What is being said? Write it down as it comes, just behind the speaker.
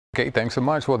Okay, thanks so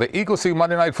much. Well, the Eagles see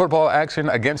Monday Night Football action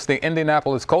against the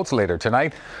Indianapolis Colts later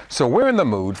tonight, so we're in the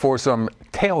mood for some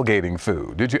tailgating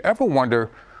food. Did you ever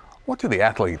wonder, what do the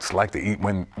athletes like to eat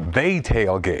when they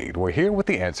tailgate? We're here with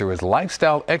the answer is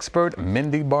lifestyle expert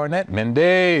Mindie Barnett.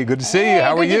 Mindie, good to see you.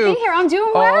 How are you? Good to be here. I'm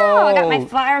doing well. I got my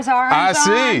Flyers orange I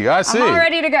see. I'm all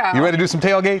ready to go. You ready to do some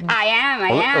tailgating? I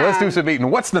am. Let's do some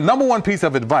eating. What's the #1 piece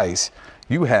of advice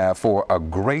you have for a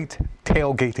great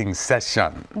tailgating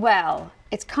session? Well,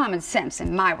 it's common sense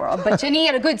in my world, but you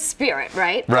need a good spirit,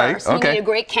 right? Right, First, you need a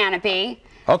great canopy.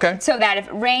 Okay. So that if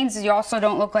it rains, you also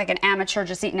don't look like an amateur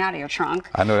just eating out of your trunk.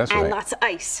 I know that's right. And lots of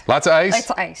ice. Lots of ice?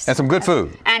 Lots of ice. And some good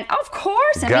food. And of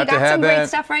course, and we got some great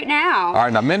stuff right now. All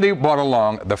right, now Mindie brought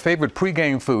along the favorite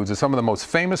pregame foods of some of the most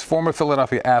famous former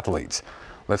Philadelphia athletes.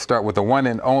 Let's start with the one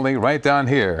and only right down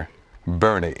here,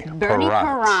 Bernie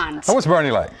Parent. What's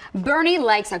Bernie like? Bernie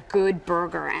likes a good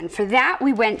burger, and for that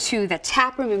we went to the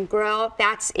Tap Room and Grill.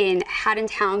 That's in Haddon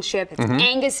Township. It's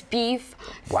Angus beef,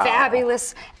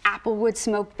 fabulous applewood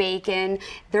smoked bacon.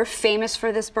 They're famous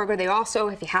for this burger. They also,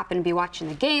 if you happen to be watching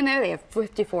the game there, they have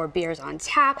 54 beers on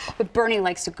tap. But Bernie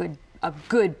likes a good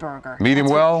burger. Medium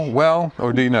well,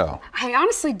 or do you know? I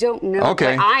honestly don't know,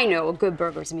 okay. But I know a good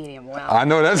burger is medium well. I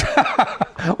know that's,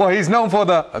 well, he's known for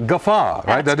the guffaw,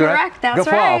 right? That's correct, that's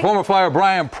guffaw. right. Former Flyer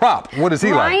Brian Propp, what is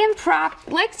he like? Brian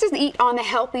Propp likes to eat on the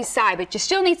healthy side, but you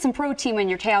still need some protein when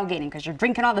you're tailgating because you're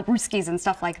drinking all the brewskis and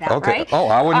stuff like that, right? Oh,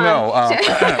 I wouldn't know.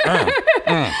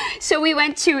 So we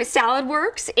went to Salad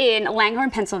Works in Langhorne,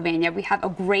 Pennsylvania. We have a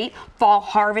great fall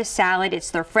harvest salad.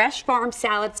 It's their fresh farm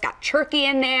salad. It's got turkey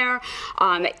in there.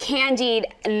 Candied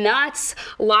nuts,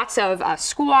 lots of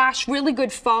squash, really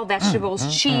good fall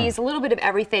vegetables, cheese, a little bit of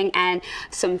everything, and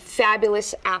some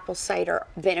fabulous apple cider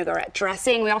vinaigrette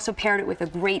dressing. We also paired it with a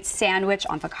great sandwich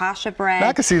on focaccia bread. Now,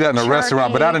 I can see that in a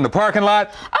restaurant, but out in the parking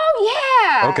lot?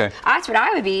 Oh, yeah. Okay. That's what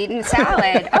I would be eating,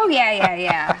 salad. Oh,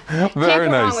 yeah. Very Can't go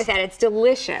nice. wrong with that. It's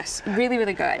delicious. Really,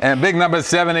 really good. And big number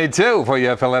 72 for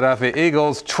your Philadelphia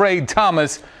Eagles, Trey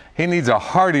Thomas. He needs a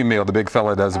hearty meal, the big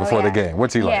fella does, before the game.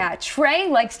 What's he like? Yeah, Trey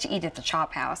likes to eat at the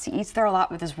Chop House. He eats there a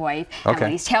lot with his wife. And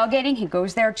when he's tailgating, he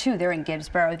goes there too. They're in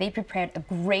Gibbsboro. They prepared a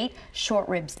great short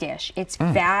ribs dish. It's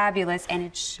fabulous, and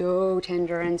it's so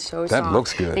tender and so soft. That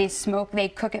looks good. They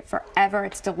cook it forever.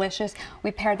 It's delicious.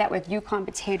 We paired that with Yukon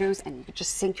potatoes, and you can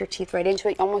just sink your teeth right into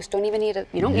it. You almost don't even need a,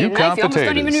 you don't need a knife. You almost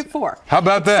don't even need a fork. How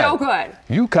about that? So good.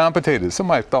 Yukon potatoes.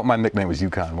 Somebody thought my nickname was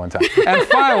Yukon one time. And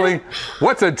finally,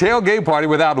 what's a tailgate party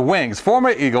without wings?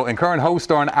 Former Eagle and current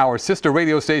host on our sister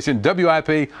radio station,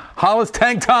 WIP, Hollis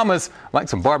Tank Thomas, likes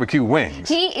some barbecue wings.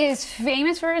 He is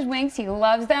famous for his wings. He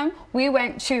loves them. We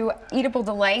went to Eatable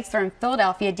Delights. They're in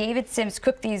Philadelphia. David Sims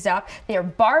cooked these up. They are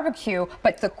barbecue,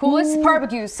 but the coolest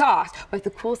barbecue sauce. But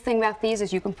the coolest thing about these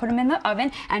is you can put them in the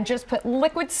oven and just put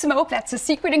liquid smoke. That's a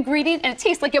secret ingredient, and it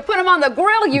tastes like you put them on the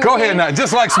grill. Go ahead now,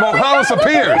 just like smoke. Hollis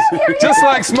appears. Just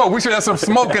like smoke. We should have some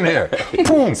smoke in here.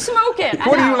 Boom. Smoking.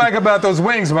 What do you like about those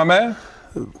wings, my man?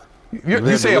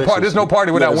 You say a party. There's no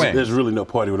party without wings. There's really no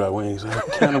party without wings. I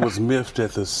kind of was miffed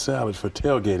at the salad for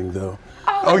tailgating, though.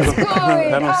 Oh, it's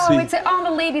good. It's all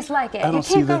the ladies like it. You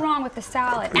can't go wrong with the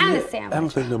salad and the sandwich. I don't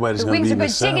think nobody's going to be eating the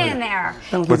salad. The wings are good. Dig in there.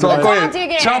 But go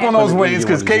ahead, chomp on those wings,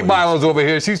 because Kate Milo's over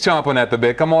here. She's chomping at the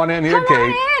bit. Come on in here,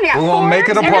 Kate. We're going to make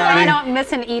it a party. I don't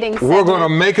miss an eating segment. We're going to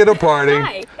make it a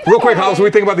party. Real quick, Hollis, what do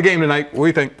you think about the game tonight? What do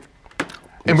you think?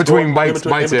 In between bites, the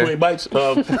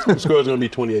score is going to be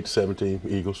 28-17,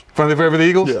 Eagles. Friendly favor the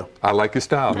Eagles? Yeah. I like your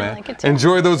style, man. I like it too.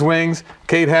 Enjoy those wings.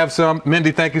 Kate, have some.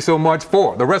 Mindie, thank you so much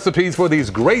for the recipes for these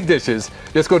great dishes.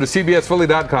 Just go to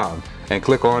cbsphilly.com and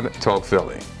click on Talk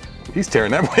Philly. He's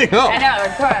tearing that wing up. I know,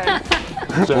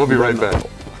 it's fun. We'll be right back.